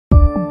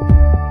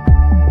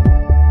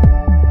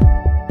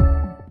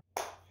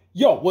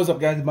Yo, what's up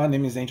guys? My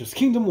name is Angel's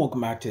Kingdom.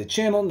 Welcome back to the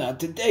channel. Now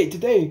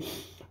today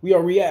we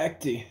are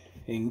reacting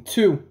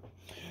to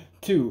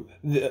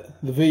the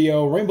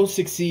video Rainbow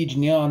Six Siege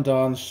Neon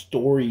Dawn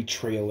story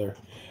trailer.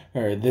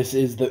 This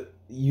is the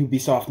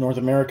Ubisoft North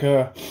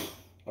America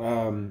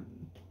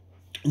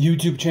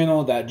YouTube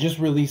channel that just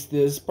released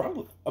this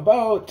probably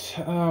about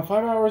 5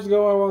 hours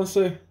ago, I want to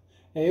say.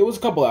 It was a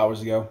couple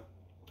hours ago.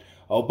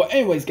 But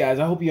anyways guys,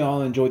 I hope you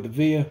all enjoyed the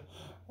video.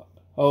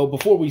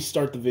 Before we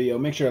start the video,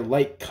 make sure to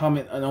like,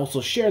 comment, and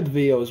also share the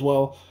video as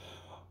well.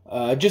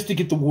 Just to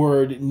get the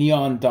word,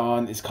 Neon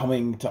Dawn is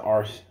coming to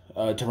our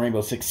to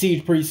Rainbow Six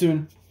Siege pretty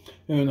soon,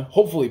 and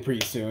hopefully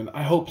pretty soon.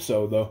 I hope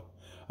so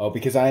though,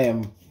 because I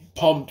am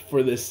pumped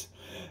for this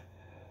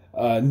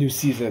new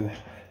season,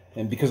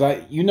 and because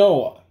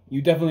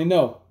you definitely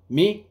know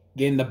me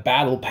getting the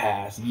battle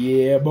pass.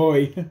 Yeah,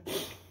 boy.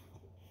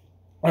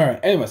 All right.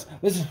 Anyways,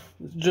 let's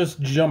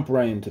just jump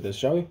right into this,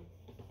 shall we?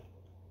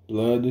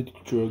 Blood,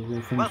 drug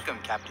reference. Welcome,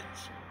 captains.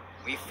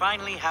 We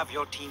finally have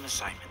your team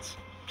assignments.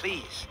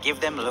 Please,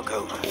 give them a look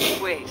over.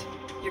 Wait,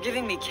 you're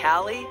giving me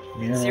Callie?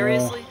 Yeah.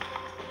 Seriously?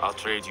 I'll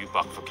trade you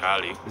Buck for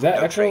Callie. Is that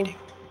no actual? trading.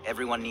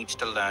 Everyone needs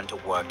to learn to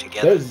work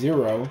together. There's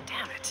Zero.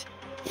 Damn it.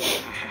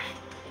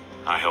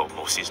 I hope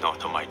Mosey's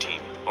not on my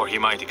team, or he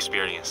might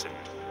experience an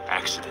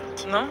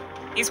accident. No,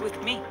 he's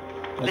with me.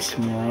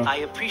 Listen, Nero. I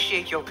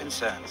appreciate your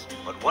concerns,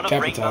 but one of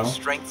Capital. Rainbow's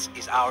strengths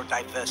is our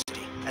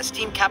diversity. As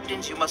team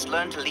captains, you must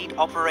learn to lead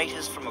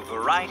operators from a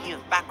variety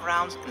of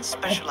backgrounds and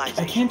specializations.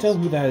 I can't tell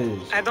who that is.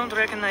 I don't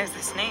recognize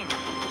this name.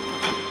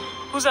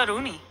 Who's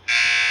Aruni?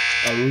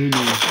 Aruni.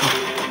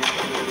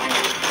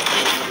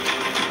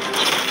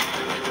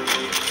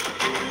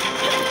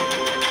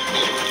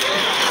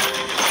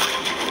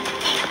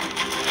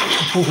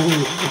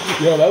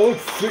 Yo, that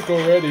looks sick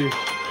already.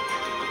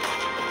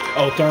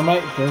 Oh,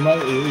 thermite, here we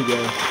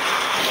go.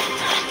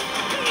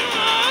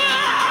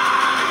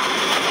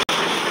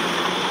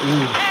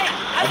 Ooh,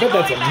 I bet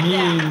that's a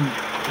mean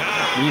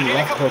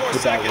left hook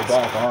with that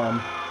robotic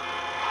arm.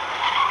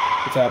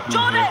 What's happening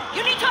Jordan, here?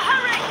 you need to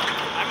hurry!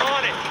 I'm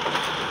on it!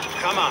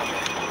 Come on.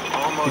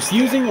 Almost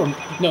Diffusing or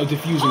no,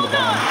 diffusing the bomb.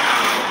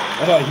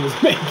 I thought he was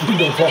making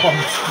the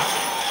bombs.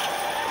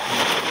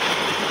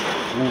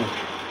 Ooh.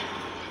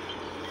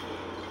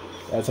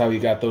 That's how he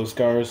got those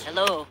scars.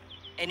 Hello,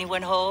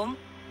 anyone home?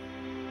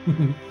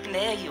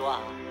 There you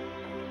are.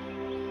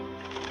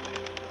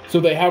 So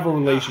they have a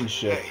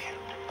relationship. Hey,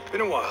 been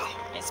a while.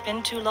 It's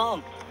been too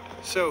long.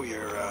 So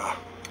you're,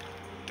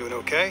 doing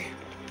okay?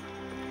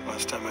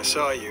 Last time I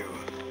saw you...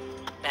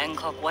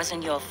 Bangkok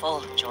wasn't your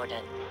fault,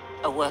 Jordan.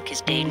 Our work is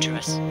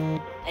dangerous.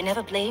 I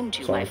never blamed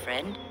you, my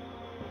friend.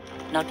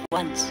 Not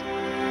once.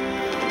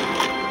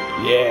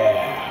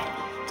 Yeah.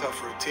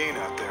 Tough routine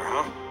out there,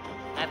 huh?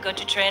 I've got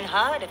to train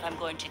hard if I'm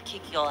going to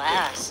kick your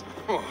ass.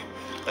 Oh,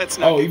 let's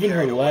not Oh, get even her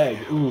carried away.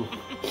 leg. Ooh.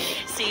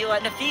 See you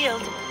on the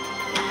field.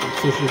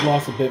 So she's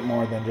lost a bit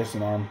more than just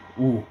an arm.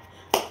 Ooh.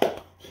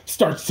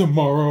 Starts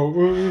tomorrow.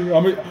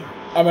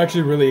 I'm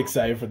actually really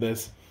excited for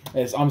this.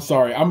 I'm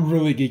sorry. I'm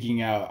really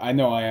geeking out. I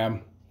know I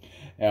am.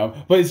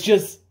 But it's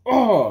just,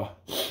 I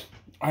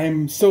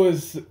am so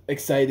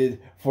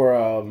excited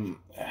for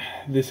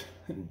this.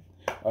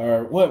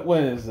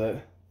 What is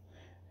it?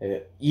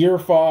 Year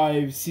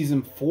 5,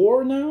 Season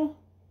 4 now?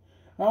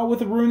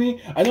 With Rooney.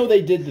 I know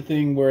they did the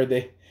thing where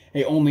they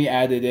only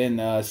added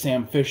in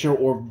Sam Fisher,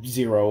 or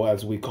Zero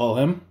as we call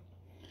him.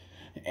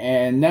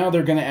 And now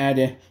they're going to add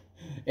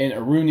in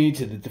Aruni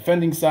to the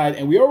defending side.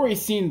 And we already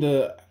seen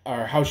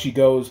how she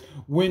goes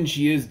when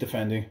she is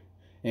defending.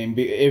 And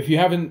if you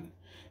haven't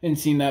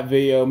seen that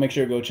video, make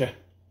sure to go check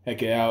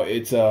it out.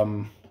 It's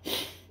one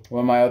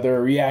of my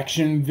other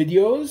reaction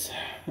videos.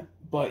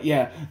 But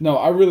yeah, no,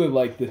 I really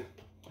like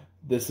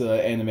this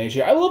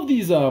animation. I love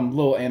these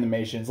little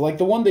animations. Like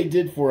the one they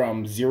did for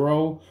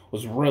Zero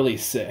was really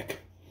sick.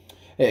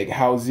 Like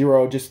how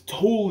Zero just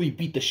totally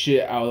beat the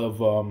shit out of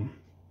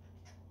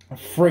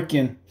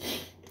freaking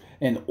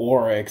an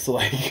Oryx.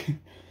 Like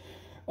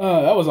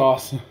that was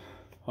awesome.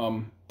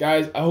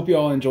 Guys, I hope you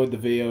all enjoyed the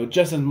video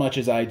just as much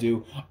as I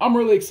do. I'm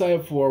really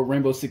excited for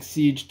Rainbow Six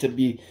Siege to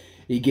be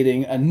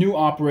getting a new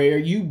operator.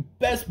 You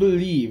best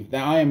believe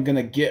that I am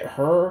gonna get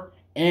her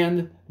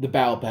and the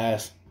battle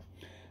pass.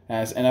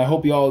 And I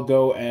hope you all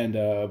go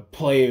and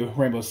play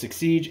Rainbow Six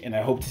Siege, and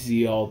I hope to see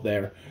you all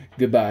there.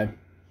 Goodbye.